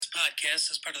podcast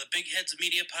is part of the Big Heads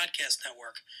Media Podcast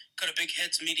Network. Go to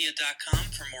bigheadsmedia.com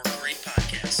for more great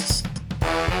podcasts.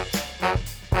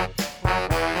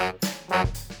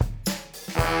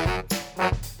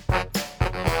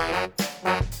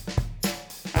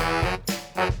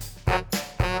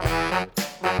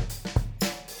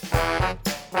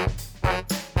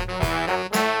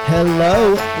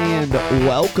 Hello and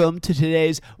welcome to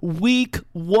today's Week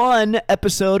 1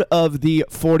 episode of the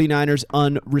 49ers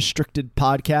Unrestricted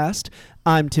Podcast.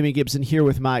 I'm Timmy Gibson here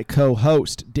with my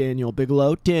co-host, Daniel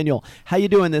Bigelow. Daniel, how you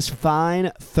doing this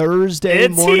fine Thursday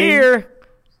morning? It's here.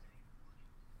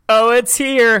 Oh, it's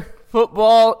here.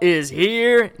 Football is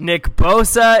here. Nick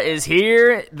Bosa is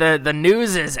here. The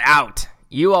news is out.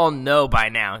 You all know by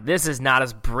now. This is not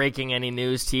as breaking any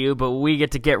news to you, but we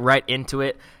get to get right into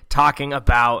it, talking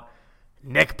about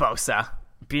Nick Bosa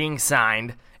being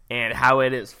signed and how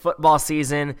it is football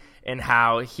season and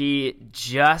how he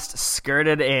just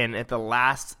skirted in at the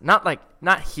last, more like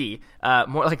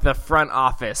the front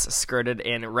office skirted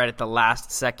in right at the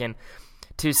last second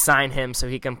to sign him so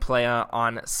he can play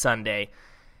on Sunday.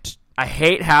 I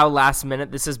hate how last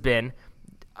minute this has been.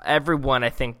 Everyone,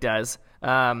 I think, does.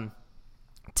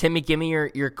 Timmy, give me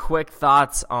your quick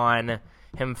thoughts on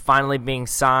him finally being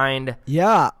signed.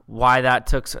 Yeah. Why that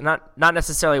took so, not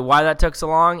necessarily why that took so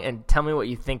long, and tell me what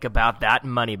you think about that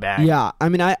money bag. Yeah, I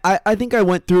mean, I think I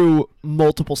went through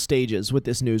multiple stages with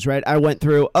this news, right? I went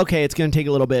through, okay, it's going to take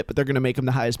a little bit, but they're going to make him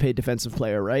the highest paid defensive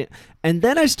player, right? And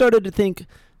then I started to think,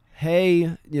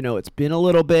 hey, it's been a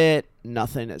little bit,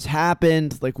 nothing has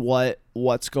happened, like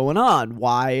what's going on?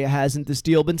 Why hasn't this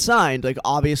deal been signed? Like,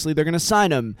 obviously they're going to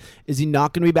sign him. Is he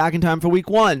not going to be back in time for week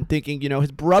 1? Thinking,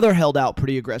 his brother held out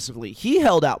pretty aggressively. He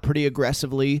held out pretty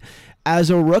aggressively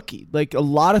as a rookie. Like, a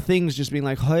lot of things just being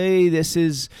like, hey, this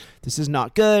is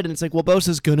not good. And it's like, well,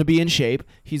 Bosa's going to be in shape.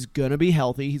 He's going to be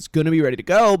healthy. He's going to be ready to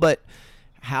go. But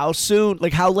how soon,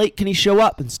 like, how late can he show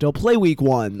up and still play week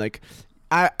 1? Like,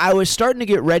 I was starting to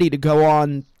get ready to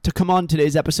come on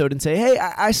today's episode and say, hey,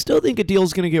 I still think a deal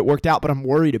is going to get worked out, but I'm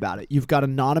worried about it. You've got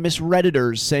anonymous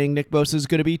Redditors saying Nick Bosa is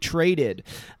going to be traded.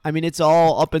 I mean, it's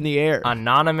all up in the air.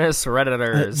 Anonymous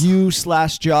Redditors.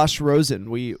 You/Josh Rosen.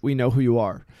 We know who you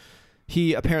are.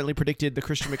 He apparently predicted the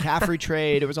Christian McCaffrey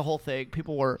trade. It was a whole thing.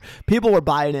 People were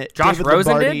buying it. Josh David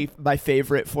Rosen Lombardi, did? my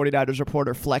favorite 49ers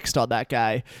reporter, flexed on that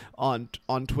guy on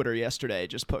Twitter yesterday.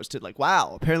 Just posted like,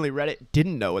 wow, apparently Reddit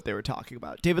didn't know what they were talking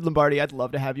about. David Lombardi, I'd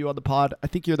love to have you on the pod. I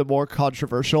think you're the more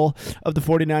controversial of the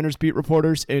 49ers beat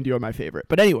reporters, and you're my favorite.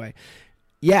 But anyway,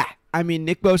 yeah, I mean,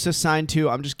 Nick Bosa signed to,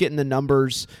 I'm just getting the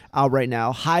numbers out right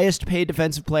now, highest paid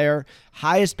defensive player,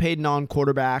 highest paid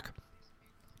non-quarterback.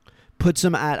 Puts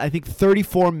him at, I think,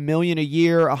 $34 million a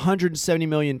year, $170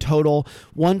 million total,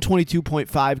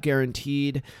 $122.5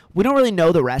 guaranteed. We don't really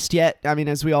know the rest yet. I mean,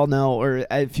 as we all know, or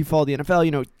if you follow the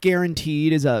NFL,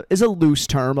 guaranteed is a loose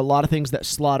term. A lot of things that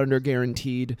slot under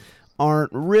guaranteed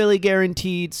aren't really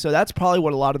guaranteed, so that's probably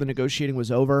what a lot of the negotiating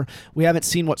was over. We haven't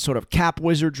seen what sort of cap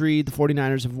wizardry the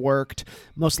 49ers have worked.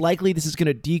 Most likely, this is going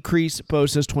to decrease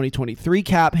Bosa's 2023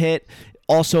 cap hit.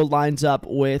 Also lines up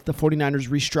with the 49ers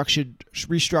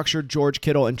restructured George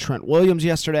Kittle and Trent Williams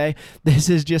yesterday. This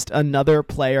is just another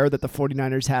player that the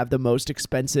 49ers have the most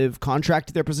expensive contract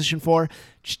at their position for.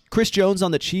 Chris Jones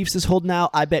on the Chiefs is holding out.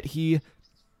 I bet he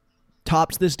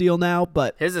tops this deal now,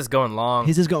 but his is going long.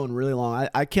 His is going really long.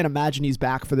 I can't imagine he's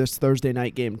back for this Thursday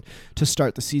night game to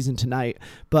start the season tonight.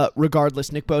 But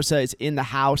regardless, Nick Bosa is in the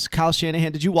house. Kyle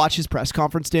Shanahan, did you watch his press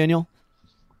conference, Daniel?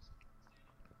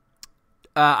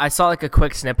 I saw like a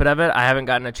quick snippet of it. I haven't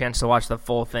gotten a chance to watch the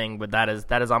full thing, but that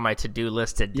is on my to-do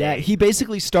list today. Yeah, he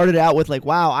basically started out with like,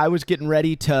 wow, I was getting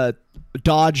ready to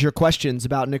dodge your questions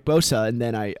about Nick Bosa, and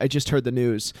then I just heard the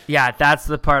news. Yeah, that's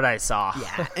the part I saw.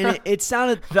 Yeah, and it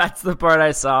sounded... That's the part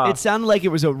I saw. It sounded like it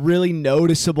was a really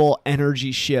noticeable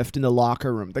energy shift in the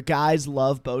locker room. The guys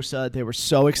love Bosa. They were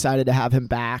so excited to have him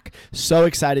back, so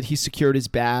excited he secured his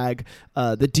bag.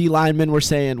 The D linemen were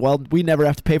saying, well, we never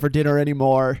have to pay for dinner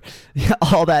anymore.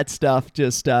 All that stuff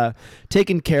just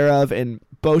taken care of, and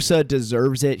Bosa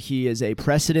deserves it. He is a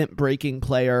precedent-breaking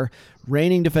player,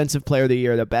 reigning defensive player of the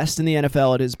year, the best in the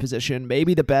NFL at his position,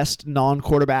 maybe the best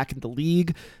non-quarterback in the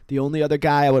league. The only other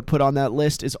guy I would put on that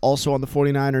list is also on the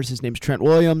 49ers. His name's Trent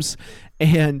Williams,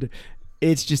 and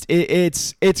it's just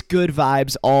it's good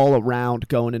vibes all around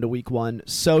going into week 1.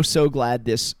 So glad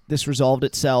this resolved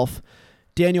itself.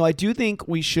 Daniel, I do think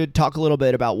we should talk a little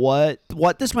bit about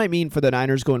what this might mean for the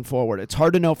Niners going forward. It's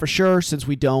hard to know for sure since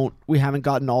we haven't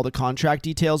gotten all the contract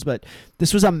details, but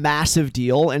this was a massive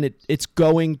deal, and it's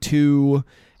going to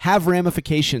have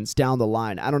ramifications down the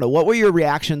line. I don't know. What were your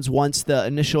reactions once the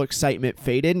initial excitement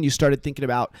faded and you started thinking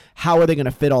about how are they going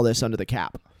to fit all this under the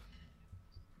cap?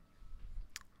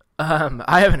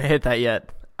 I haven't hit that yet.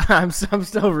 I'm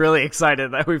still really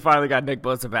excited that we finally got Nick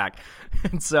Bosa back.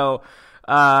 And so,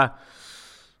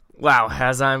 wow,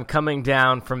 as I'm coming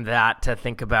down from that to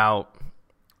think about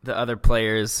the other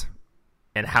players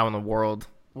and how in the world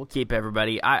we'll keep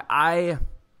everybody, I'm,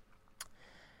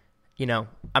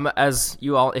 as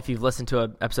you all, if you've listened to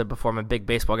an episode before, I'm a big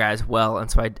baseball guy as well, and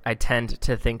so I tend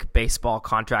to think baseball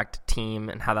contract team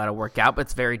and how that'll work out, but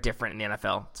it's very different in the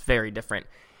NFL. It's very different.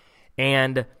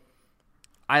 And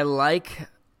I like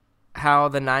how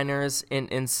the Niners,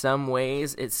 in some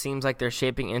ways, it seems like they're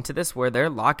shaping into this where they're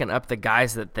locking up the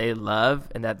guys that they love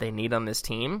and that they need on this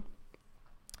team.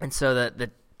 And so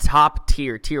the top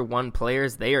tier 1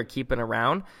 players, they are keeping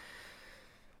around.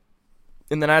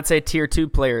 And then I'd say tier 2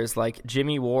 players like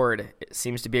Jimmy Ward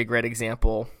seems to be a great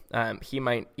example. He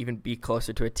might even be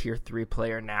closer to a tier 3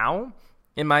 player now,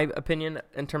 in my opinion,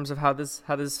 in terms of how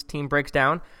this team breaks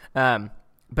down.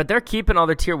 But they're keeping all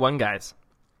their tier 1 guys.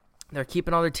 They're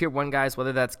keeping all their tier 1 guys,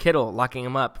 whether that's Kittle, locking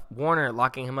him up, Warner,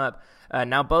 locking him up,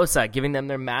 now Bosa, giving them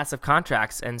their massive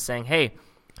contracts and saying, hey,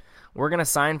 we're going to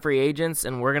sign free agents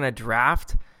and we're going to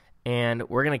draft and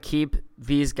we're going to keep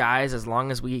these guys as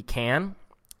long as we can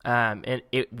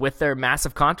with their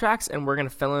massive contracts, and we're going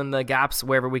to fill in the gaps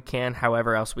wherever we can,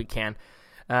 however else we can.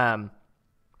 And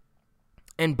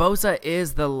Bosa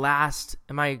is the last,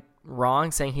 am I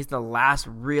wrong saying he's the last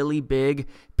really big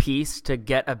piece to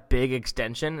get a big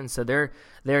extension? And so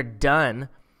they're done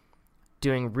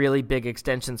doing really big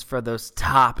extensions for those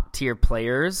top tier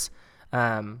players.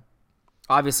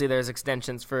 Obviously there's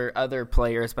extensions for other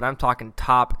players, but I'm talking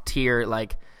top tier,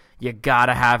 like you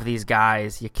gotta have these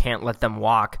guys, you can't let them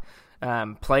walk,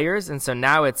 players. And so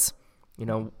now it's,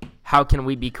 how can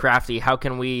we be crafty? How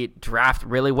can we draft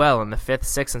really well in the 5th,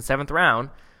 6th, and 7th round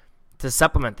to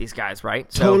supplement these guys,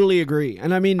 right? So, totally agree.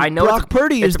 And I mean, I know Brock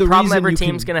Purdy is the problem reason every you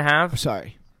team's can... going to have.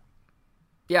 Sorry.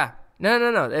 Yeah.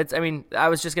 No. I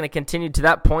was just going to continue to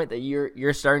that point that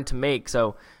you're starting to make.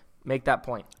 So make that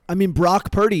point. I mean,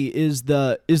 Brock Purdy is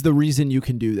the reason you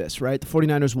can do this, right? The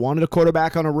 49ers wanted a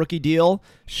quarterback on a rookie deal,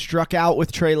 struck out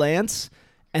with Trey Lance,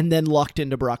 and then lucked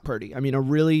into Brock Purdy. I mean, a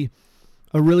really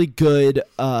good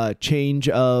change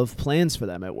of plans for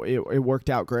them. It worked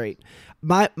out great.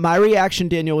 My reaction,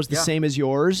 Daniel, was the same as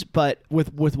yours, but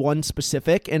with one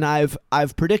specific, and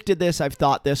I've predicted this, I've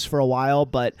thought this for a while,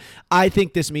 but I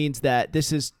think this means that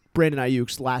this is Brandon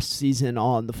Ayuk's last season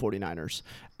on the 49ers.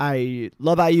 I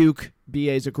love Ayuk.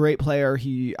 BA is a great player.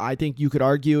 I think you could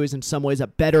argue, is in some ways a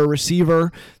better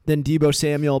receiver than Deebo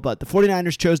Samuel, but the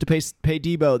 49ers chose to pay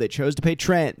Deebo. They chose to pay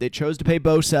Trent. They chose to pay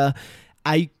Bosa.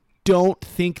 I don't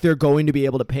think they're going to be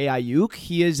able to pay Ayuk.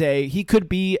 He could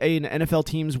be an NFL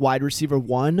team's wide receiver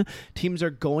 1. Teams are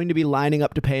going to be lining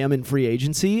up to pay him in free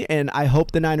agency, and I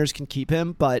hope the Niners can keep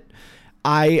him, but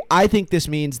I think this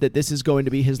means that this is going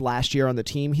to be his last year on the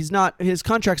team. His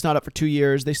contract's not up for 2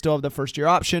 years. They still have the first year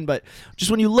option, but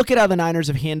just when you look at how the Niners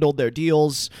have handled their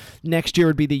deals, next year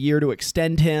would be the year to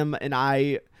extend him, and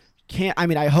I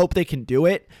hope they can do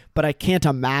it, but I can't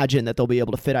imagine that they'll be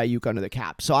able to fit Ayuk under the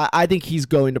cap. So I think he's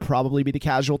going to probably be the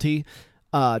casualty.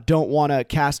 Don't want to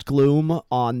cast gloom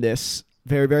on this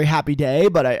very, very happy day,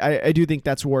 but I do think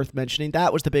that's worth mentioning.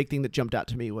 That was the big thing that jumped out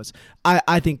to me was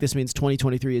I think this means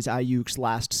 2023 is Ayuk's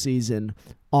last season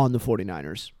on the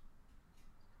 49ers.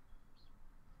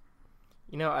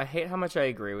 I hate how much I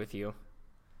agree with you.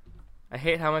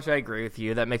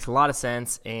 That makes a lot of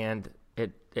sense, and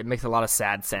it makes a lot of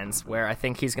sad sense where I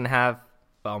think he's going to have,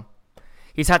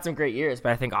 he's had some great years,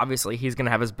 but I think obviously he's going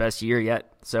to have his best year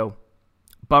yet. So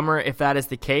bummer if that is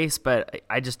the case, but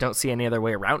I just don't see any other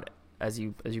way around it, as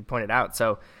you pointed out.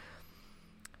 So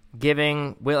we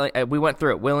went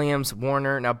through it, Williams,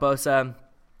 Warner, now Bosa,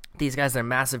 these guys are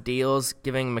massive deals,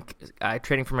 trading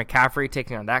for McCaffrey,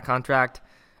 taking on that contract.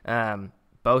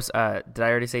 Bosa, did I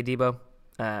already say Deebo?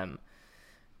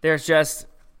 There's just,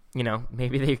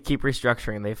 maybe they keep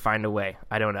restructuring. They find a way.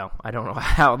 I don't know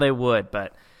how they would,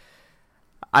 but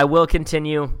I will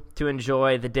continue to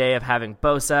enjoy the day of having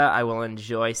Bosa. I will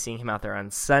enjoy seeing him out there on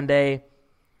Sunday.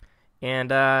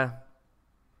 And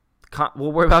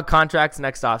we'll worry about contracts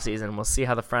next offseason. We'll see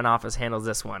how the front office handles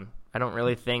this one. I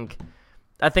think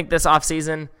this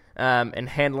offseason and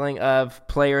handling of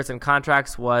players and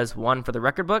contracts was one for the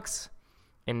record books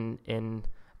in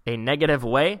a negative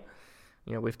way.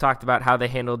 We've talked about how they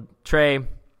handled Trey.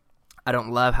 I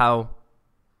don't love how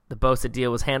the Bosa deal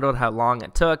was handled, how long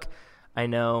it took. I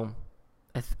know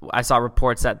I saw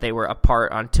reports that they were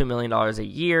apart on $2 million a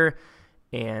year,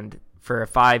 and for a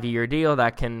 5-year deal,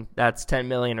 that's $10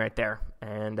 million right there.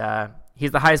 And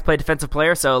he's the highest paid defensive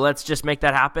player, so let's just make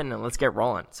that happen and let's get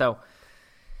rolling. So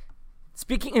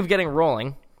speaking of getting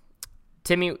rolling,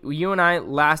 Timmy, you and I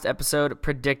last episode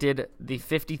predicted the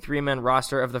 53-man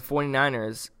roster of the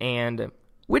 49ers, and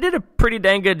we did a pretty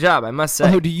dang good job, I must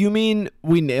say. Oh, do you mean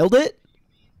we nailed it?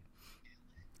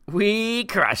 We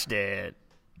crushed it.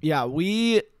 Yeah,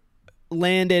 we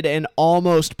landed an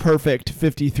almost perfect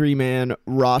 53-man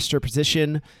roster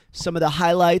position. Some of the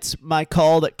highlights, my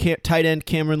call that tight end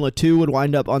Cameron Latou would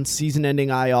wind up on season-ending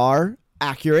IR,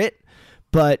 accurate.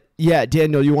 But, yeah,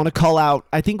 Daniel, you want to call out,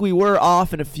 I think we were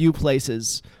off in a few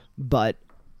places, but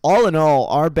all in all,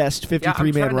 our best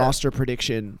 53-man roster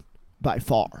prediction by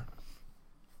far.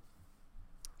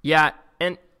 Yeah,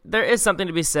 and there is something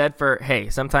to be said for, hey,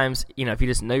 sometimes, if you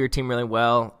just know your team really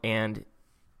well and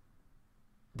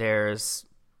there's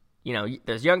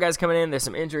young guys coming in, there's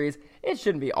some injuries, it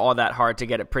shouldn't be all that hard to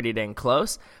get it pretty dang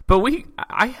close. But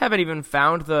I haven't even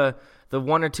found the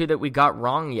one or two that we got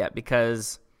wrong yet,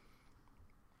 because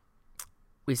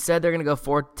we said they're going to go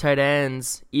 4 tight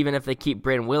ends, even if they keep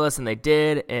Braden Willis, and they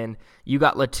did. And you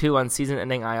got Latou on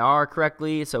season-ending IR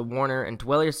correctly, so Warner and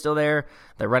Dwelly are still there.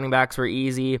 The running backs were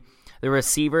easy. The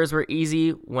receivers were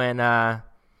easy when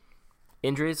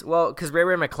injuries. Well, because Ray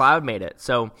McLeod made it.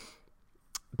 So,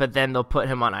 but then they'll put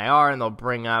him on IR, and they'll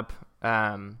bring up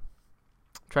trying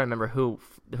to remember who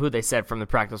they said from the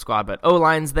practice squad, but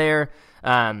O-line's there.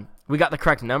 We got the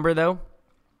correct number, though,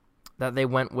 that they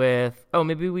went with. Oh,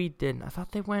 maybe we didn't. I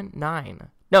thought they went 9.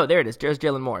 No, there it is. There's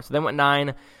Jalen Moore. So they went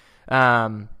 9.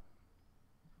 9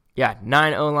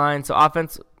 O-line. So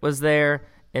offense was there.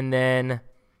 And then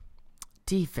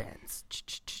defense.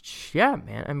 Yeah,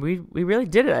 man. I mean, we really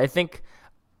did it. I think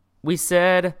we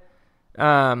said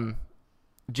Jalen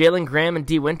Graham and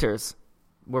D. Winters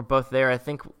were both there. I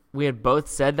think we had both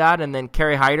said that. And then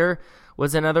Kerry Hyder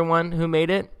was another one who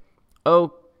made it.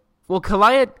 Oh, well,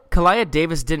 Kalia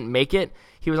Davis didn't make it.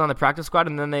 He was on the practice squad,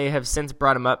 and then they have since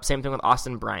brought him up. Same thing with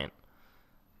Austin Bryant.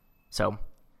 So,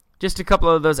 just a couple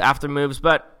of those after moves.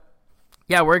 But,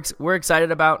 yeah, we're excited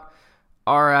about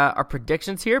our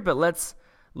predictions here. But let's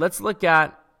look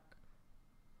at,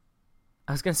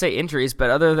 I was going to say injuries, but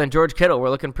other than George Kittle, we're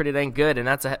looking pretty dang good, and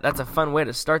that's a fun way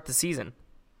to start the season.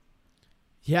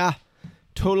 Yeah,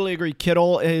 totally agree.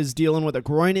 Kittle is dealing with a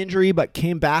groin injury, but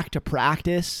came back to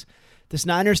practice. This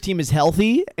Niners team is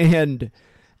healthy and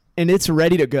it's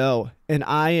ready to go. And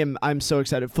I'm so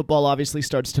excited. Football obviously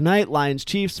starts tonight. Lions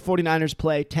Chiefs, 49ers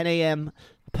play 10 a.m.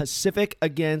 Pacific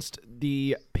against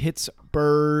the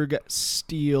Pittsburgh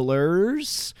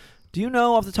Steelers. Do you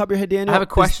know off the top of your head, Daniel? I have a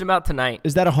question about tonight.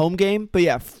 Is that a home game? But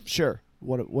yeah, sure.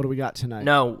 What do we got tonight?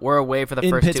 No, we're away for the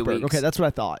first Pittsburgh. 2 weeks. Okay, that's what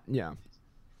I thought. Yeah.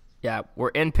 Yeah, we're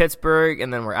in Pittsburgh,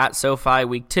 and then we're at SoFi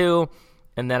week 2.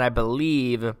 And then I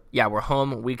believe, we're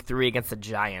home week 3 against the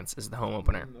Giants is the home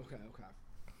opener. Okay.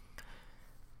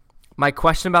 My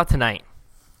question about tonight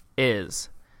is,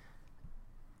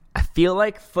 I feel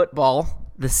like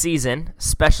football, the season,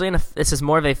 especially this is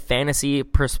more of a fantasy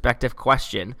perspective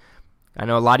question. I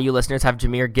know a lot of you listeners have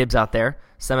Jahmyr Gibbs out there.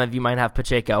 Some of you might have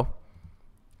Pacheco.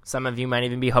 Some of you might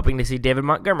even be hoping to see David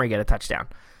Montgomery get a touchdown.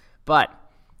 But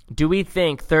do we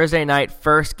think Thursday night,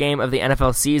 first game of the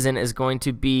NFL season, is going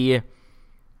to be...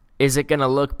 Is it going to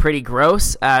look pretty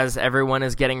gross as everyone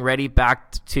is getting ready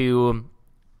back to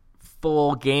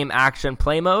full game action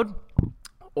play mode?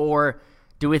 Or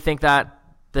do we think that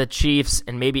the Chiefs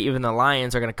and maybe even the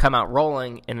Lions are going to come out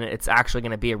rolling and it's actually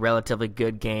going to be a relatively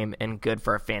good game and good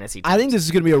for a fantasy team? I think this is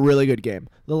going to be a really good game.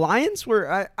 The Lions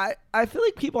were, I feel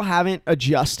like people haven't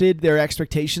adjusted their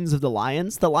expectations of the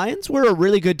Lions. The Lions were a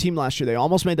really good team last year. They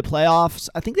almost made the playoffs.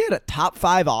 I think they had a top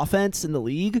 5 offense in the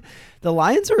league. The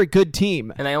Lions are a good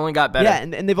team. And they only got better. Yeah,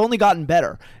 and they've only gotten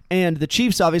better. And the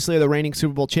Chiefs obviously are the reigning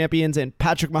Super Bowl champions, and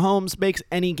Patrick Mahomes makes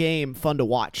any game fun to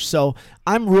watch. So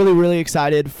I'm really, really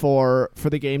excited for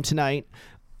the game tonight.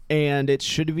 And it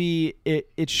should be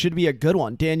a good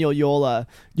one. Daniel, you'll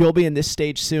be in this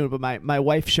stage soon, but my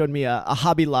wife showed me a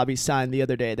Hobby Lobby sign the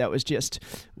other day that was just,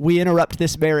 we interrupt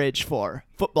this marriage for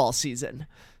football season.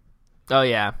 Oh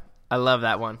yeah, I love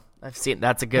that one. I've seen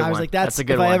that's a good one. I was like, that's a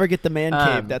good if one. I ever get the man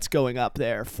cave, that's going up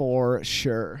there for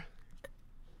sure.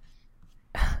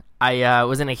 I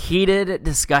was in a heated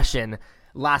discussion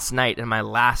last night in my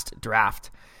last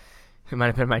draft. It might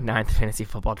have been my 9th fantasy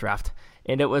football draft.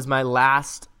 And it was my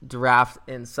last draft,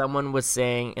 and someone was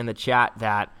saying in the chat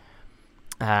that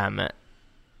Jahmyr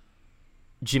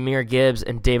Gibbs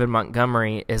and David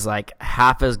Montgomery is like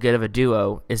half as good of a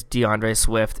duo as DeAndre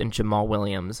Swift and Jamal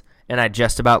Williams. And I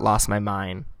just about lost my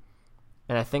mind.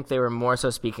 and I think they were more so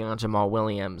speaking on Jamal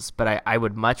Williams, but I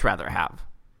would much rather have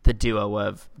the duo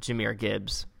of Jahmyr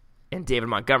Gibbs and David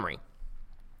Montgomery.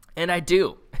 And I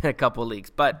do in a couple of leagues,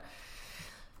 but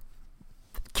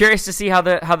curious to see how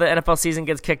the NFL season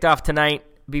gets kicked off tonight.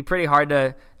 It'd be pretty hard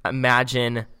to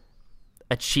imagine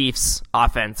a Chiefs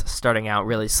offense starting out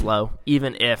really slow,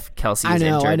 even if Kelsey is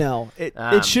injured. I know.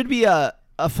 It should be a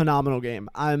phenomenal game.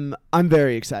 I'm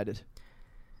very excited.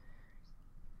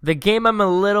 The game I'm a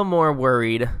little more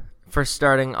worried for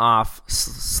starting off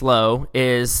slow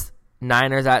is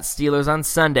Niners at Steelers on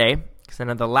Sunday. Because I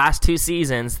know the last 2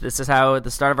 seasons, this is how the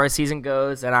start of our season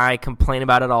goes, and I complain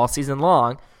about it all season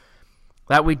long,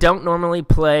 that we don't normally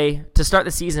play, to start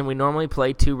the season, we normally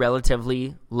play 2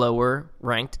 relatively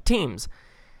lower-ranked teams.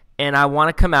 And I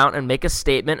want to come out and make a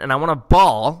statement, and I want to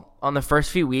ball on the first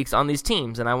few weeks on these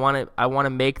teams. And I want to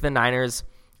make the Niners,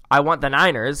 I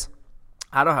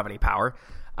don't have any power.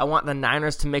 I want the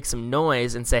Niners to make some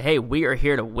noise and say, hey, we are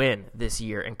here to win this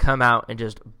year, and come out and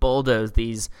just bulldoze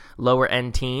these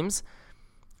lower-end teams.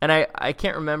 And I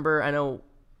can't remember. I know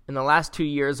in the last 2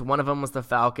 years, one of them was the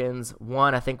Falcons.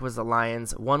 One, I think, was the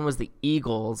Lions. One was the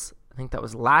Eagles. I think that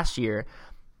was last year.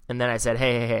 And then I said,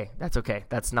 hey, that's okay.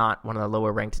 That's not one of the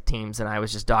lower-ranked teams, and I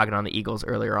was just dogging on the Eagles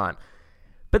earlier on.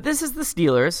 But this is the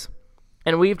Steelers,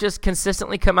 and we've just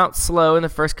consistently come out slow in the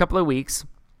first couple of weeks.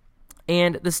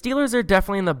 And the Steelers are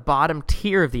definitely in the bottom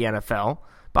tier of the NFL,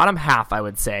 bottom half, I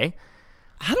would say.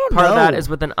 I don't know. Part of that is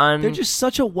with they're just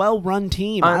such a well-run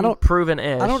team.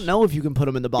 Unproven-ish. I don't know if you can put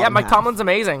them in the bottom. Yeah, Mike half. Tomlin's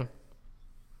amazing.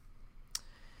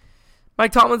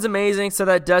 So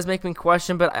that does make me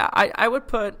question. But I would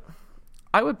put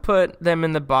them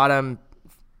in the bottom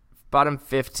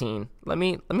 15. Let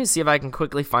me see if I can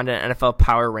quickly find an NFL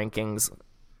Power Rankings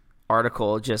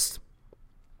article.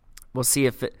 We'll see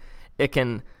if it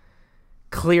can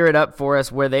clear it up for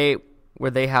us where they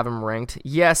have them ranked.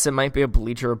 Yes, it might be a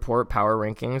Bleacher Report power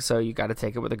ranking, so you got to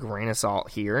take it with a grain of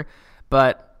salt here.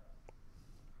 But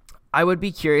I would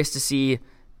be curious to see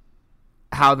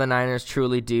how the Niners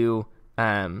truly do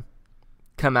come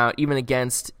out, even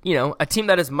against a team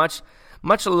that is much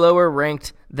lower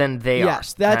ranked than they are.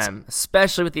 Yes, that's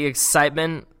especially with the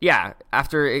excitement. Yeah,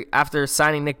 after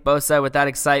signing Nick Bosa with that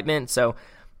excitement, so.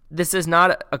 This is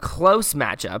not a close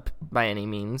matchup by any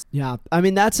means. Yeah, I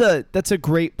mean, that's a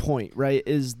great point, right?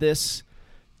 Is this,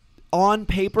 on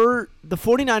paper, the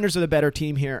 49ers are the better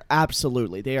team here?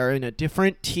 Absolutely. They are in a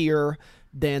different tier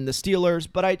than the Steelers,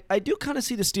 but I do kind of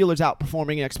see the Steelers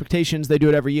outperforming expectations. They do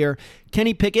it every year.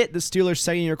 Kenny Pickett, the Steelers'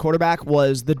 second-year quarterback,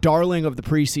 was the darling of the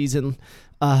preseason.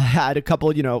 Had a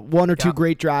couple, 1 or 2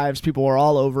 great drives. People were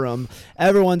all over him.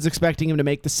 Everyone's expecting him to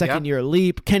make the second-year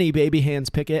leap. Kenny Baby Hands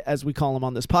Pickett, as we call him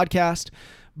on this podcast.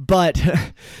 But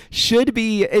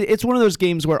it's one of those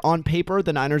games where on paper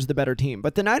the Niners are the better team.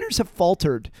 But the Niners have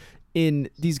faltered in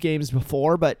these games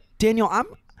before. But Daniel,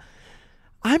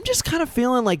 I'm just kind of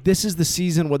feeling like this is the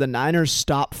season where the Niners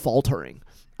stop faltering.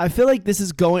 I feel like this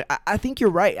is going. I think you're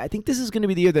right. I think this is going to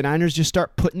be the year the Niners just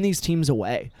start putting these teams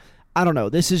away. I don't know.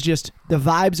 This is just, the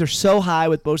vibes are so high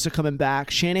with Bosa coming back.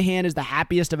 Shanahan is the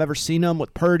happiest I've ever seen him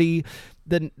with Purdy.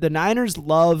 The Niners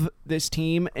love this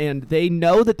team, and they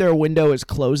know that their window is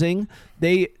closing.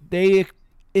 They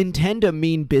intend to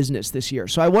mean business this year.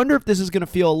 So I wonder if this is going to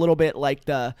feel a little bit like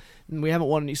we haven't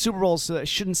won any Super Bowls, so I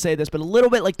shouldn't say this, but a little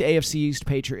bit like the AFC East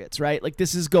Patriots, right? Like,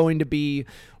 this is going to be,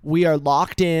 we are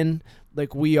locked in,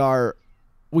 like we are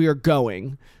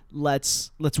going. Let's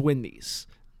win these.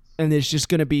 And it's just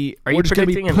going to be. Are you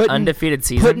predicting an undefeated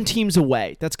season? Putting teams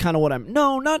away. That's kind of what I'm.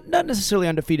 No, not necessarily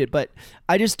undefeated, but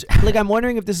I just I'm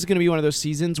wondering if this is going to be one of those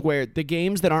seasons where the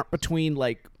games that aren't between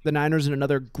like the Niners and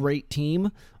another great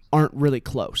team aren't really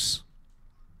close.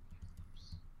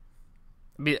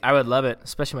 I would love it,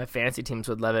 especially my fantasy teams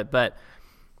would love it. But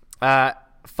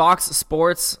Fox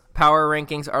Sports Power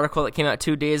Rankings article that came out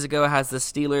 2 days ago has the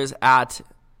Steelers at.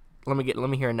 Let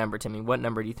me hear a number, Timmy. What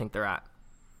number do you think they're at?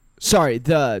 Sorry,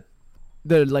 the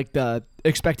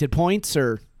expected points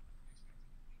or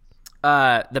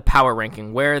the power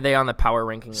ranking. Where are they on the power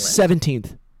ranking list?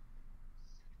 17th.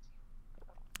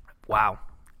 Wow,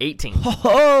 18th.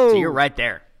 Oh! So you're right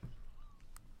there.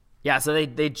 Yeah, so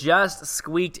they just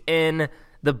squeaked in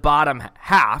the bottom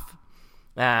half.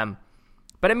 But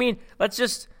I mean, let's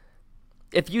just,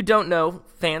 if you don't know,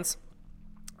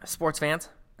 sports fans,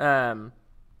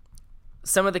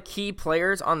 some of the key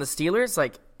players on the Steelers,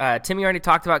 like Timmy already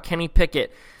talked about Kenny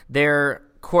Pickett, their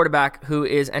quarterback who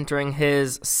is entering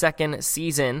his second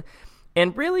season.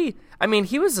 And really, I mean,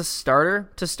 he was a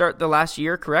starter to start the last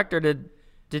year, correct? Or did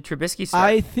Trubisky start?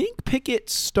 I think Pickett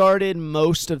started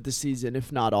most of the season,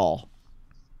 if not all.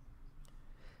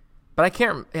 But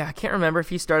I can't remember if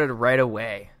he started right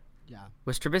away. Yeah.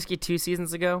 Was Trubisky 2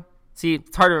 seasons ago? See,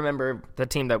 it's hard to remember the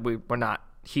team that we were not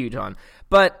huge on.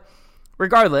 But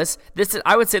regardless,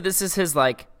 I would say this is his,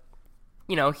 like,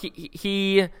 you know,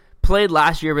 he played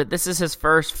last year, but this is his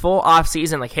first full off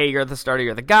season. Like, hey, you're the starter,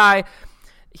 you're the guy.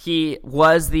 He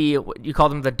was you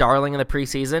called him the darling in the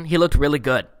preseason. He looked really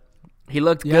good. He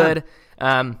looked good.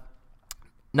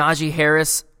 Najee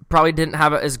Harris probably didn't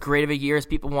have as great of a year as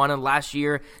people wanted last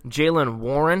year. Jaylen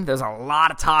Warren, there's a lot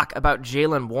of talk about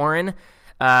Jaylen Warren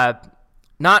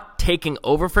not taking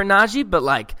over for Najee, but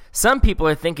like some people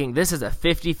are thinking this is a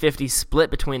 50-50 split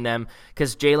between them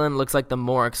because Jaylen looks like the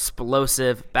more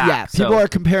explosive back. Yeah, people are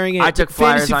comparing it. I took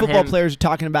flyers Fantasy on football him. players are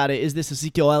talking about it. Is this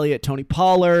Ezekiel Elliott, Tony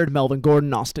Pollard, Melvin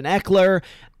Gordon, Austin Eckler?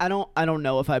 I don't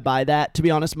know if I buy that. To be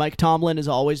honest, Mike Tomlin has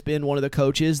always been one of the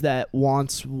coaches that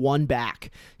wants one back.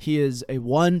 He is a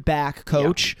one back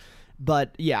coach,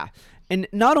 but yeah. And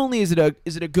not only is it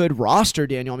a good roster,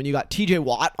 Daniel. I mean, you got T.J.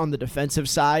 Watt on the defensive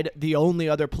side, the only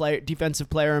other defensive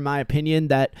player, in my opinion,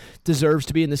 that deserves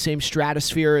to be in the same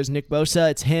stratosphere as Nick Bosa.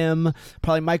 It's him,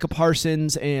 probably Micah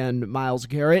Parsons, and Myles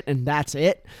Garrett, and that's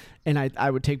it. And I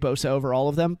would take Bosa over all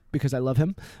of them because I love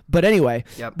him. But anyway,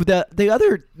 the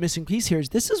other missing piece here is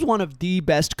this is one of the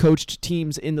best coached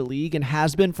teams in the league and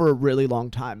has been for a really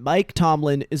long time. Mike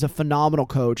Tomlin is a phenomenal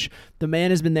coach. The man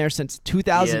has been there since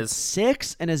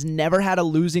 2006 and has never had a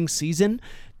losing season.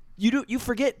 You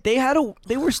forget they had a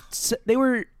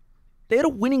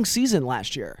winning season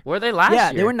last year. Were they last year?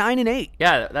 Yeah, they were 9-8.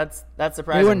 Yeah, that's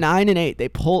surprising. They were 9-8. They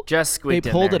pulled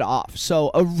it off.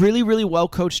 So a really, really well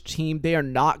coached team. They are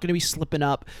not going to be slipping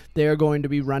up. They are going to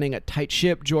be running a tight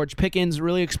ship. George Pickens,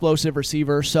 really explosive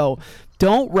receiver. So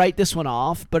don't write this one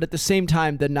off. But at the same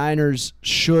time, the Niners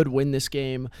should win this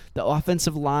game. The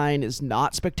offensive line is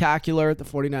not spectacular. The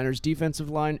 49ers defensive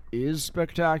line is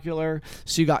spectacular.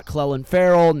 So you got Clelin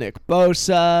Ferrell, Nick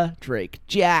Bosa, Drake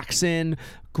Jackson.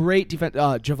 Great defense.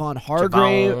 Javon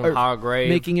Hargrave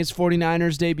making his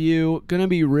 49ers debut. Going to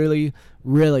be really,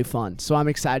 really fun. So I'm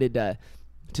excited to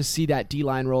see that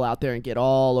D-line roll out there and get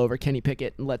all over Kenny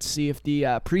Pickett. And let's see if the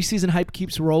preseason hype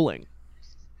keeps rolling.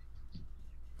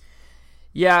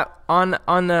 Yeah, on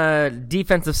the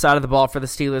defensive side of the ball for the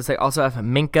Steelers, they also have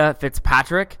Minkah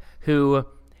Fitzpatrick, who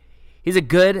he's a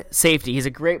good safety. He's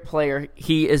a great player.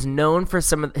 He is known for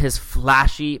some of his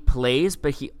flashy plays,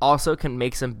 but he also can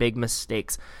make some big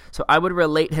mistakes. So I would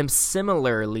relate him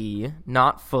similarly,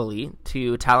 not fully,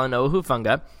 to Talanoa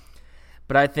Hufanga.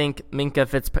 But I think Minkah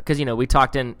Fitzpatrick, because, we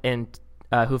talked in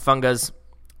Hufanga's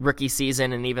rookie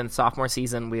season and even sophomore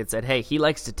season, we had said, hey, he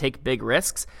likes to take big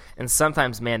risks. And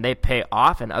sometimes, man, they pay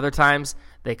off. And other times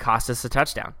they cost us a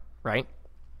touchdown, right?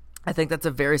 I think that's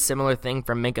a very similar thing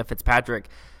from Minkah Fitzpatrick.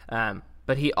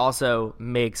 But he also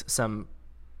makes some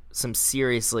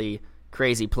seriously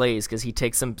crazy plays because he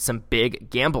takes some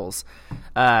big gambles.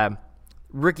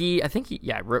 Rookie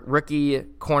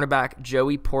cornerback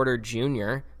Joey Porter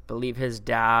Jr., believe his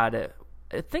dad,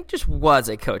 I think just was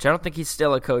a coach. I don't think he's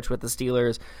still a coach with the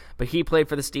Steelers, but he played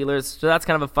for the Steelers. So that's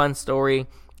kind of a fun story.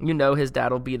 His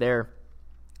dad will be there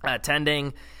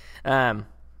attending.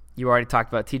 You already talked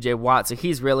about T.J. Watt, so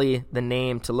he's really the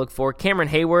name to look for. Cameron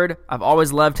Hayward, I've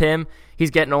always loved him.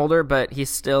 He's getting older, but he's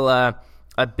still a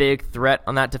big threat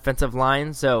on that defensive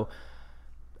line. So,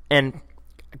 and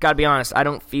I got to be honest, I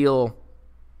don't feel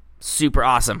super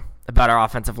awesome about our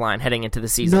offensive line heading into the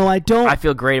season. No, I don't. I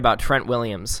feel great about Trent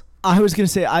Williams. I was going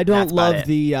to say, I don't love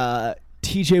the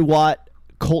T.J. Watt,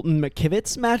 Colton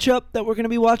McKivitz matchup that we're going to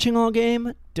be watching all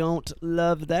game. Don't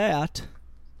love that.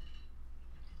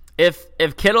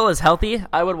 If Kittle is healthy,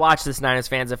 I would watch this, Niners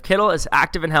fans. If Kittle is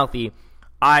active and healthy,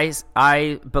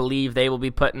 I believe they will be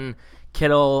putting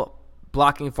Kittle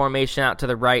blocking formation out to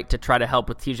the right to try to help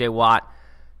with T.J. Watt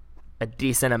a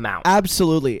decent amount.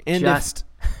 Absolutely. And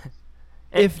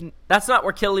if that's not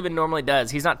where Kittle even normally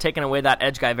does. He's not taking away that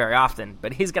edge guy very often,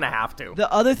 but he's going to have to. The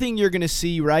other thing you're going to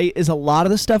see, right, is a lot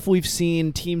of the stuff we've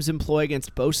seen teams employ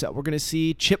against Bosa. We're going to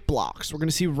see chip blocks. We're going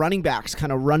to see running backs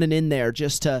kind of running in there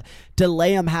just to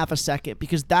delay him half a second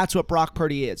because that's what Brock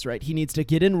Purdy is, right? He needs to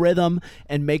get in rhythm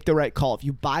and make the right call. If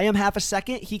you buy him half a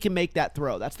second, he can make that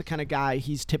throw. That's the kind of guy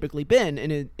he's typically been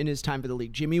in his time for the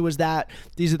league. Jimmy was that.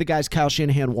 These are the guys Kyle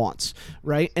Shanahan wants,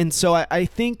 right? And so I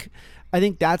think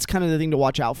that's kind of the thing to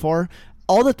watch out for.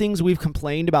 All the things we've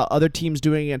complained about other teams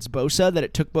doing against Bosa, that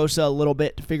it took Bosa a little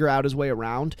bit to figure out his way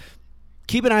around.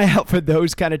 Keep an eye out for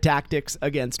those kind of tactics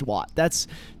against Watt. That's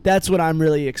what I'm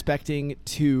really expecting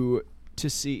to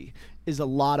see is a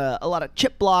lot of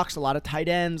chip blocks, a lot of tight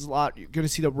ends, you're going to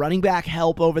see the running back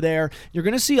help over there. You're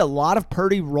going to see a lot of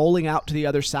Purdy rolling out to the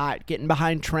other side, getting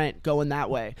behind Trent, going that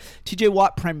way. TJ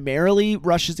Watt primarily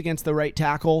rushes against the right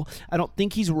tackle. I don't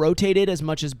think he's rotated as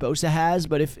much as Bosa has,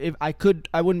 but if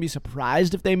I wouldn't be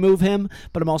surprised if they move him,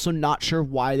 but I'm also not sure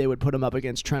why they would put him up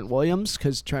against Trent Williams,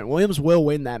 because Trent Williams will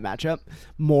win that matchup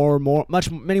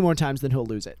many more times than he'll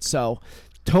lose it. So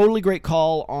totally great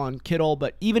call on Kittle,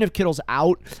 but even if Kittle's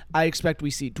out, I expect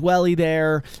we see Dwelly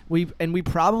there. We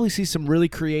probably see some really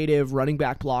creative running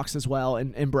back blocks as well,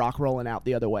 and Brock rolling out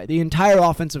the other way. The entire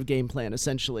offensive game plan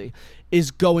essentially is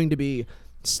going to be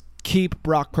keep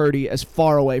Brock Purdy as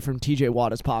far away from TJ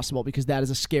Watt as possible, because that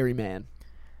is a scary man.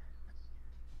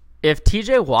 If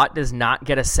TJ Watt does not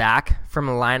get a sack from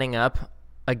lining up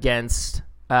against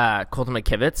Colton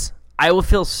McKivitz, I will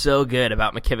feel so good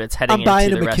about McKivitz heading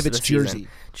into the rest of the season.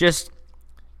 Just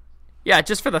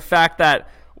for the fact that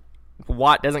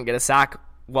Watt doesn't get a sack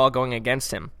while going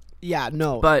against him. Yeah,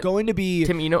 no, but going to be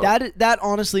Tim, that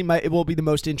honestly it will be the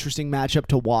most interesting matchup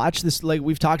to watch. This, like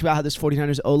we've talked about how this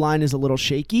 49ers O-line is a little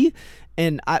shaky,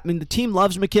 and I mean the team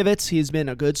loves McKivitz. He's been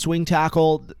a good swing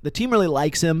tackle. The team really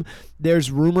likes him.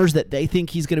 There's rumors that they think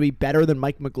he's going to be better than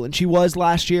Mike McGlinchey was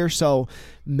last year, so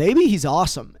maybe he's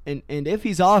awesome. And if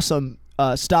he's awesome,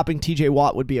 stopping TJ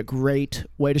Watt would be a great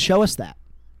way to show us that.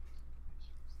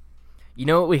 You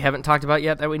know what we haven't talked about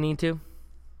yet that we need to?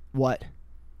 What?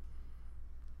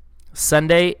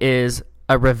 Sunday is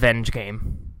a revenge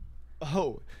game.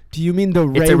 Oh, do you mean the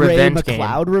Ray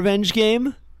McLeod revenge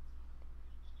game?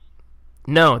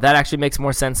 No, that actually makes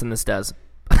more sense than this does.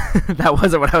 That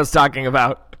wasn't what I was talking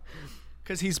about.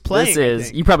 Because he's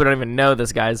playing. You probably don't even know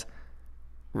this, guys.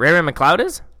 Ray McLeod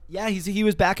is? Yeah, he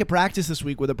was back at practice this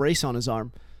week with a brace on his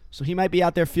arm. So he might be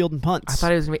out there fielding punts. I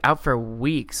thought he was going to be out for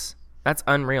weeks. That's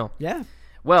unreal. Yeah.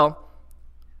 Well,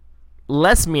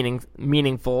 less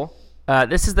meaningful.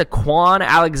 This is the Quan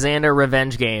Alexander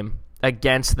revenge game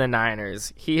against the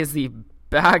Niners. He is the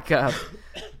backup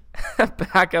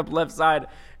left side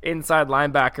inside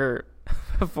linebacker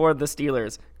for the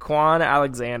Steelers. Quan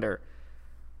Alexander.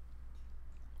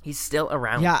 He's still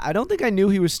around. Yeah, I don't think I knew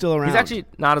he was still around. He's actually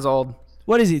not as old.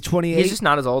 What is he, 28? He's just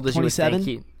not as old as 27? you would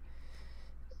think.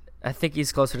 I think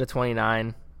he's closer to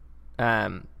 29.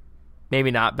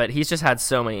 Maybe not, but he's just had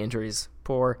so many injuries.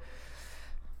 Poor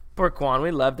Quan.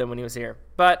 We loved him when he was here.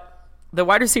 But the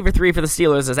wide receiver 3 for the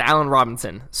Steelers is Allen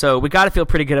Robinson. So we got to feel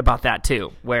pretty good about that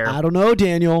too. Where I don't know,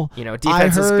 Daniel.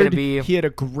 Defense is going to be. He had a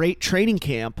great training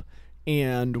camp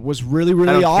and was really,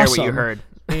 really awesome. I don't care what you heard.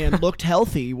 And looked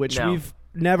healthy, which we've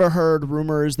never heard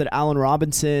rumors that Allen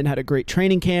Robinson had a great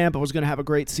training camp and was going to have a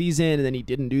great season, and then he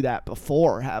didn't do that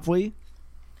before, have we?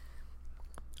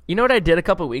 You know what I did a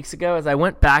couple weeks ago is I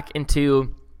went back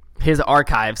into his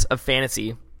archives of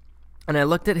fantasy, and I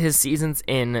looked at his seasons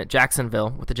in Jacksonville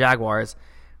with the Jaguars,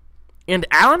 and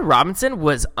Allen Robinson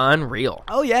was unreal.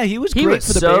 Oh, yeah, he was great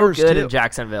for the Bears, too. He was so good too. in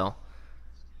Jacksonville.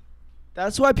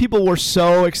 That's why people were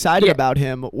so excited about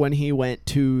him when he went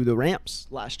to the Rams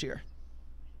last year.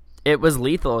 It was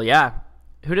lethal, yeah.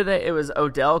 It was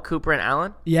Odell, Cooper, and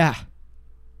Allen? Yeah.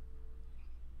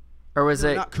 Or was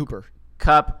it? Not Cooper.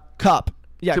 Kupp.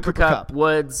 Yeah, Cooper Kupp,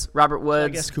 Woods, Robert Woods. So I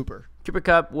guess Cooper. Cooper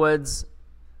Kupp, Woods,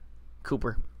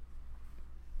 Cooper.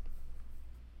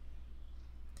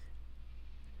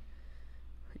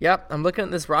 Yep, I'm looking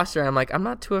at this roster and I'm like, I'm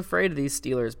not too afraid of these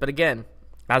Steelers. But again,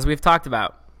 as we've talked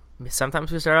about,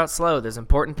 sometimes we start out slow. There's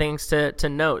important things to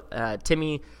note.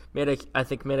 Timmy made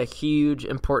a huge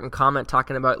important comment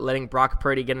talking about letting Brock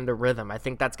Purdy get into rhythm. I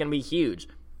think that's going to be huge.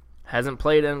 Hasn't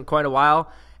played in quite a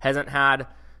while. Hasn't had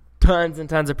tons and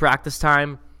tons of practice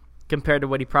time compared to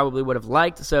what he probably would have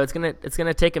liked. So it's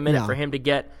gonna take a minute for him to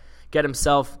get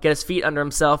his feet under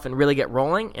himself and really get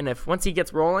rolling. And once he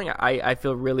gets rolling, I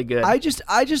feel really good. I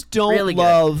just don't really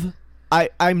love.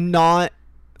 I'm not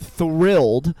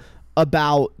thrilled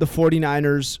about the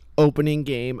 49ers opening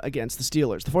game against the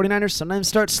Steelers. The 49ers sometimes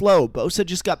start slow. Bosa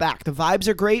just got back. The vibes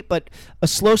are great, but a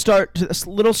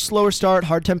little slower start,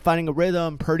 hard time finding a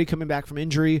rhythm, Purdy coming back from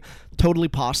injury, totally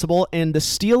possible, and the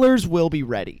Steelers will be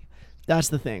ready. That's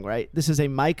the thing, right? This is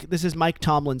Mike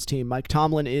Tomlin's team. Mike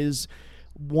Tomlin is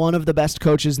one of the best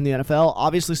coaches in the NFL.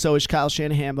 Obviously, so is Kyle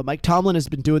Shanahan, but Mike Tomlin has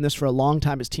been doing this for a long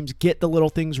time. His teams get the little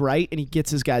things right, and he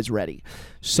gets his guys ready.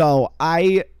 So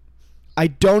I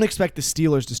don't expect the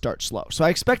Steelers to start slow. So I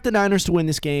expect the Niners to win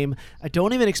this game. I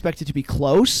don't even expect it to be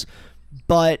close,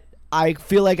 but I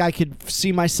feel like I could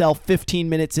see myself 15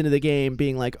 minutes into the game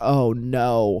being like, oh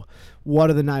no, what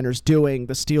are the Niners doing?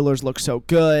 The Steelers look so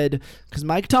good. Because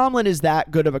Mike Tomlin is that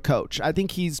good of a coach. I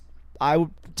think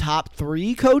top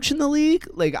 3 coach in the league.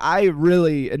 Like, I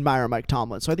really admire Mike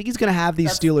Tomlin. So I think he's going to have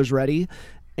these Steelers ready.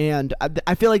 And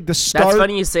I feel like the start That's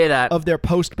funny you say that. of their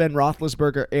post-Ben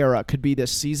Roethlisberger era could be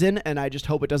this season, and I just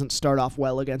hope it doesn't start off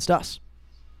well against us.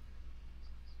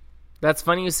 That's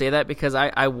funny you say that because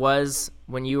I was,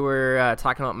 when you were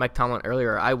talking about Mike Tomlin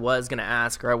earlier, I was going to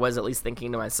ask, or I was at least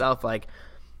thinking to myself, like,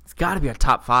 it's got to be a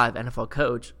top 5 NFL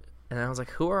coach. And I was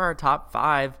like, who are our top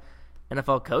 5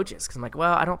 NFL coaches? Because I'm like,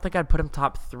 well, I don't think I'd put him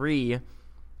top 3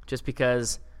 just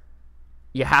because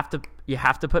you have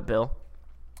to put Bill.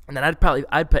 And then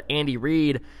I'd put Andy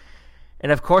Reid.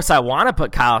 And of course I want to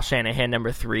put Kyle Shanahan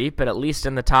number 3, but at least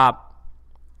in the top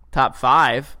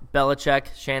 5,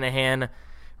 Belichick, Shanahan,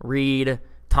 Reid,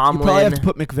 Tomlin. You probably have to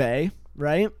put McVay,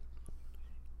 right?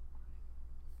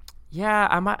 Yeah,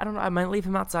 I don't know. I might leave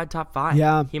him outside top 5.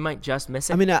 Yeah. He might just miss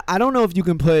it. I mean, I don't know if you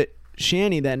can put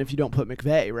Shanny then if you don't put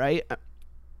McVay, right?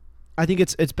 I think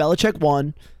it's Belichick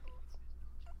 1,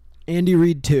 Andy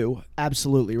Reid 2,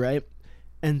 absolutely, right?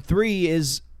 And 3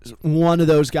 is one of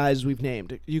those guys we've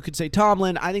named. You could say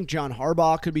Tomlin. I think John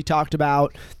Harbaugh could be talked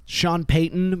about. Sean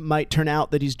Payton might turn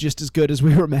out that he's just as good as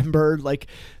we remember. Like,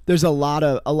 there's a lot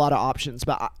of options.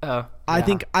 But I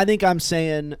think I'm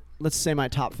saying, let's say my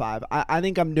top 5. I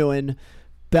think I'm doing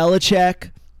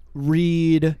Belichick,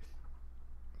 Reid,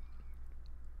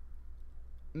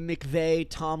 McVay,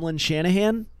 Tomlin,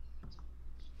 Shanahan.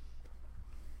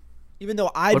 Even though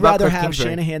I'd rather have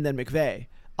Shanahan than McVay.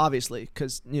 Obviously,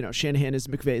 because, Shanahan is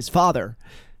McVay's father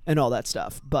and all that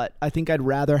stuff. But I think I'd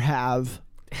rather have...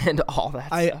 And all that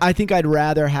stuff. I think I'd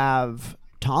rather have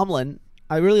Tomlin.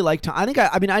 I really like Tom.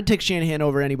 I'd take Shanahan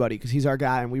over anybody because he's our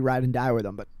guy and we ride and die with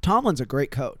him. But Tomlin's a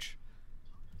great coach.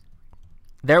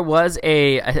 There was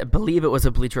I believe it was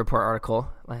a Bleacher Report article.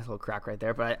 Nice little crack right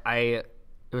there. But it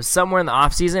was somewhere in the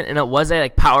offseason, and it was a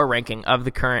power ranking of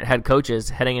the current head coaches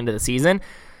heading into the season.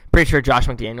 Pretty sure Josh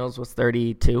McDaniels was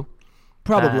 32.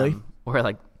 Probably.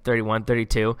 Or 31,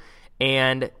 32.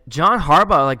 And John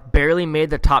Harbaugh barely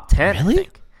made the top 10. Really? I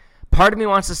think. Part of me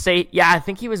wants to say, I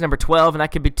think he was number 12, and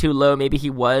that could be too low. Maybe he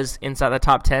was inside the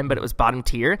top 10, but it was bottom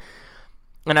tier.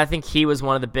 And I think he was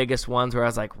one of the biggest ones where I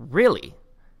was like, really?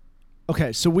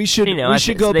 Okay, so we should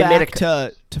go back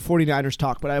to 49ers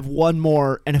talk, but I have one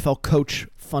more NFL coach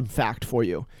fun fact for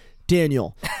you.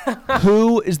 Daniel,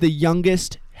 who is the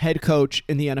youngest head coach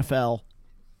in the NFL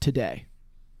today?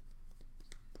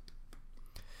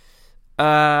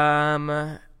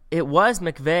 It was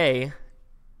McVay,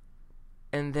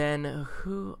 and then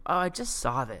who? Oh, I just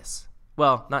saw this.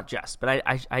 Well, not just, but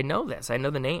I know this. I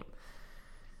know the name.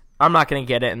 I'm not going to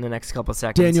get it in the next couple of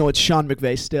seconds. Daniel, it's Sean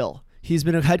McVay still. He's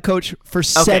been a head coach for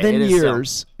 7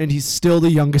 years, and he's still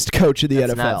the youngest coach of the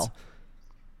NFL. Nuts.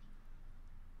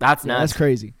 That's nuts. That's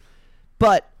crazy.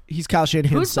 But he's Kyle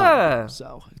Shanahan's son,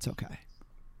 so it's okay.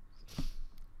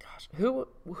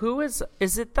 Who is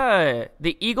it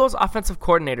the Eagles offensive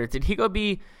coordinator? Did he go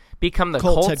become the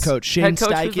Colts head coach? Shane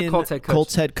Steichen,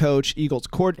 Colts head coach. Eagles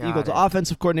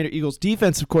offensive coordinator, Eagles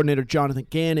defensive coordinator Jonathan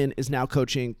Gannon is now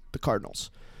coaching the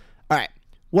Cardinals. All right.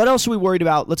 What else are we worried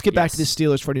about? Let's get back to this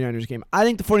Steelers-49ers game. I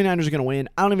think the 49ers are going to win.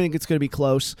 I don't even think it's going to be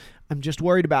close. I'm just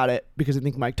worried about it because I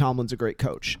think Mike Tomlin's a great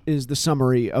coach, is the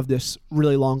summary of this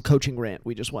really long coaching rant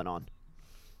we just went on.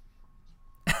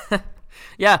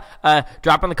 Yeah,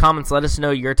 drop in the comments. Let us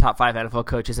know your top 5 NFL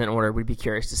coaches in order. We'd be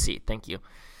curious to see. Thank you.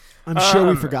 I'm sure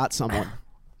we forgot someone.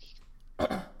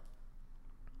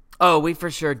 Oh, we for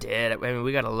sure did. I mean,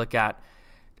 we got to look at.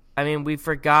 I mean, we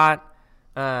forgot.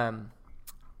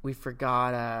 We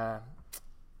forgot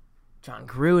John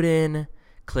Gruden,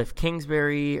 Cliff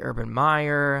Kingsbury, Urban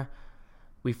Meyer.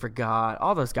 We forgot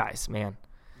all those guys, man.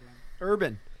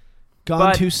 Urban,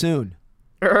 gone too soon.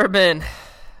 Urban.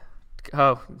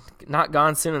 Oh, not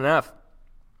gone soon enough.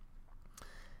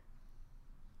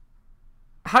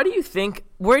 Where do you think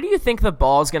the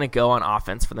ball is going to go on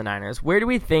offense for the Niners? Where do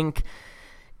we think,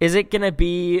 is it going to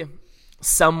be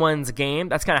someone's game?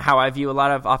 That's kind of how I view a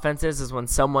lot of offenses, is when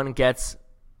someone gets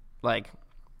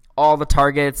all the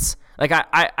targets. I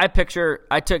took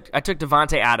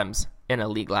Devontae Adams in a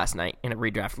league last night, in a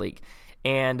redraft league,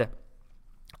 and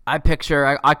I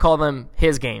call them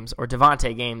his games or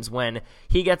Devontae games when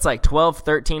he gets 12,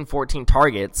 13, 14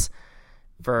 targets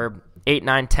for 8,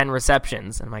 9, 10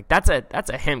 receptions. And I'm like, that's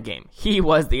a him game. He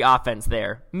was the offense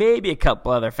there. Maybe a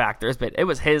couple other factors, but it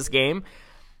was his game.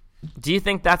 Do you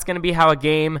think that's going to be how a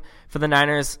game for the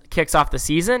Niners kicks off the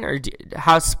season, or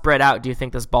how spread out do you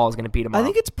think this ball is going to be tomorrow? I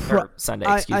think it's Sunday.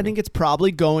 I think it's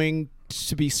probably going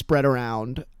to be spread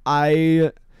around.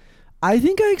 I I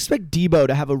think I expect Debo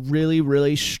to have a really,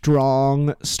 really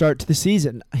strong start to the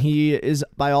season. He is,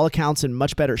 by all accounts, in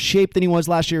much better shape than he was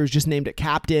last year. He was just named a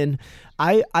captain.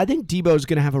 I think Debo is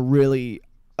going to have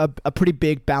a pretty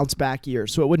big bounce back year.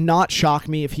 So it would not shock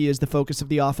me if he is the focus of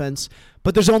the offense.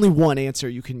 But there's only one answer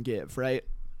you can give, right?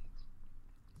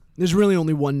 There's really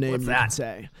only one name you can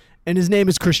say. And his name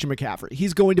is Christian McCaffrey.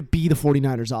 He's going to be the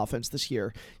 49ers offense this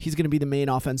year. He's going to be the main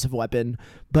offensive weapon.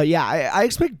 But yeah, I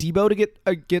expect Debo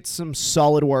to get some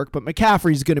solid work, but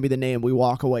McCaffrey's going to be the name we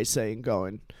walk away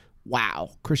going, wow,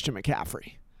 Christian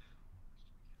McCaffrey.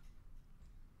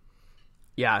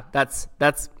 Yeah, that's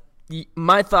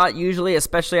my thought usually,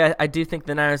 especially I do think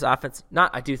the Niners offense,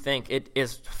 it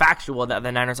is factual that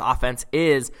the Niners offense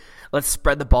is, let's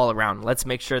spread the ball around. Let's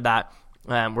make sure that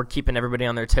we're keeping everybody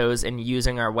on their toes and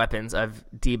using our weapons of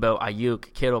Debo,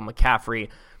 Ayuk, Kittle, McCaffrey.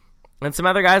 And some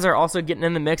other guys are also getting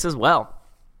in the mix as well.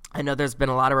 I know there's been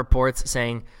a lot of reports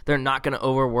saying they're not going to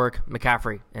overwork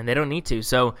McCaffrey, and they don't need to.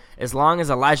 So as long as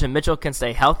Elijah Mitchell can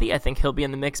stay healthy, I think he'll be in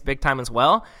the mix big time as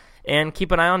well. And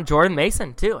keep an eye on Jordan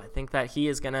Mason, too. I think that he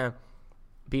is going to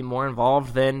be more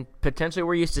involved than potentially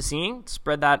we're used to seeing.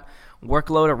 Spread that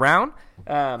workload around.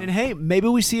 And hey, maybe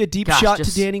we see a deep shot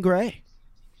to Danny Gray.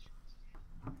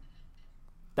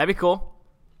 That'd be cool.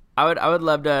 I would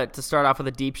love to start off with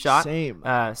a deep shot. Same.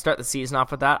 Start the season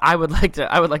off with that. I would like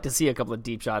to see a couple of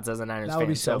deep shots as a Niners fan. That would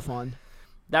be so fun.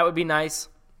 That would be nice.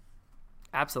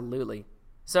 Absolutely.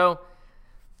 So,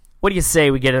 what do you say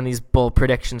we get in these bold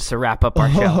predictions to wrap up our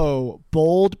show? Oh,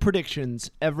 bold predictions.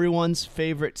 Everyone's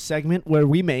favorite segment where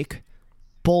we make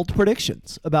bold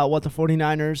predictions about what the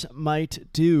 49ers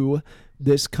might do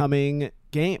this coming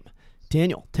game.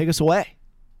 Daniel, take us away.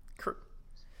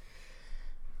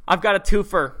 I've got a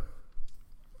twofer.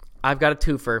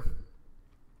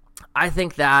 I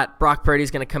think that Brock Purdy's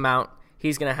going to come out.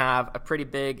 He's going to have a pretty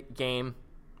big game.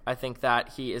 I think that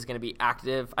he is going to be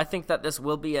active. I think that this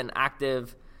will be an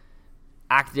active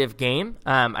game.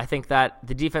 I think that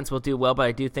the defense will do well, but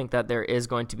I do think that there is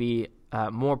going to be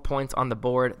more points on the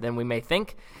board than we may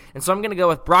think. And so I'm going to go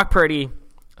with Brock Purdy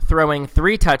throwing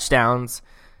 3 touchdowns,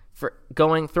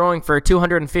 throwing for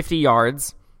 250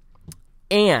 yards,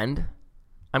 and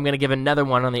I'm going to give another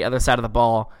one on the other side of the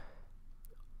ball.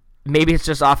 Maybe it's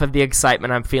just off of the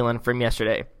excitement I'm feeling from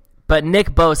yesterday. But Nick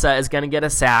Bosa is going to get a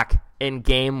sack in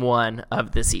game 1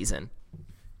 of the season.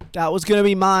 That was going to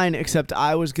be mine, except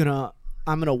I'm going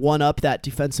to one-up that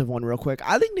defensive one real quick.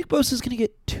 I think Nick Bosa is going to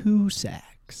get 2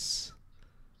 sacks.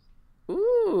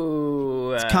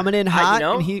 Ooh. It's coming in hot.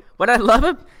 And what I love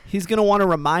him? He's going to want to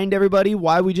remind everybody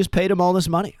why we just paid him all this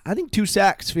money. I think 2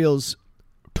 sacks feels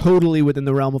totally within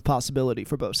the realm of possibility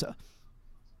for Bosa.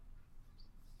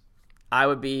 I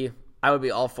would be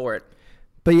all for it.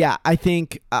 But yeah, I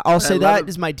think I'll say that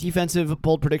is my defensive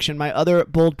bold prediction. My other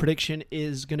bold prediction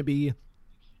is going to be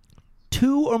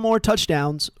 2 or more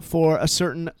touchdowns for a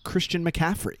certain Christian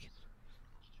McCaffrey.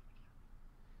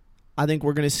 I think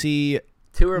we're going to see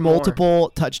multiple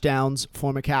touchdowns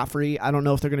for McCaffrey. I don't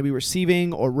know if they're going to be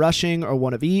receiving or rushing or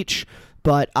one of each.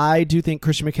 But I do think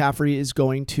Christian McCaffrey is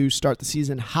going to start the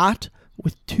season hot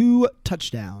with 2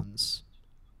 touchdowns.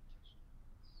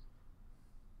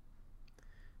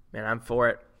 Man, I'm for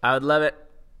it. I would love it.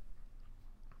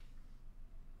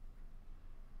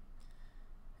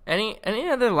 Any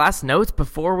other last notes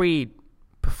before we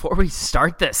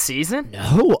start this season?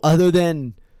 No, other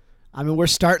than, we're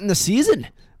starting the season.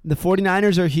 The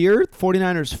 49ers are here.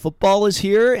 49ers football is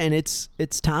here, and it's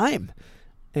time.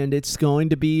 And it's going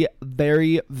to be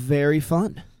very, very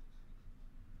fun.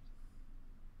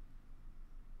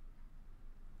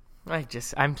 I'm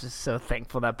just so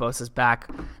thankful that Bosa's back.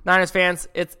 Niners fans,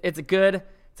 it's a good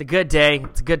day.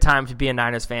 It's a good time to be a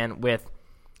Niners fan with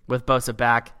Bosa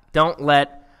back. Don't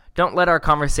let our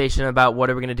conversation about what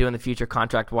are we going to do in the future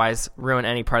contract wise ruin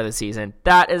any part of the season.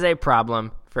 That is a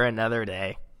problem for another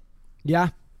day. Yeah,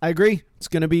 I agree. It's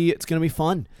gonna be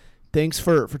fun. Thanks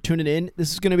for tuning in.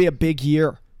 This is going to be a big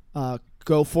year.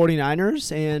 Go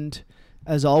 49ers, and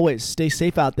as always, stay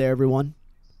safe out there, everyone.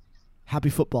 Happy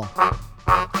football.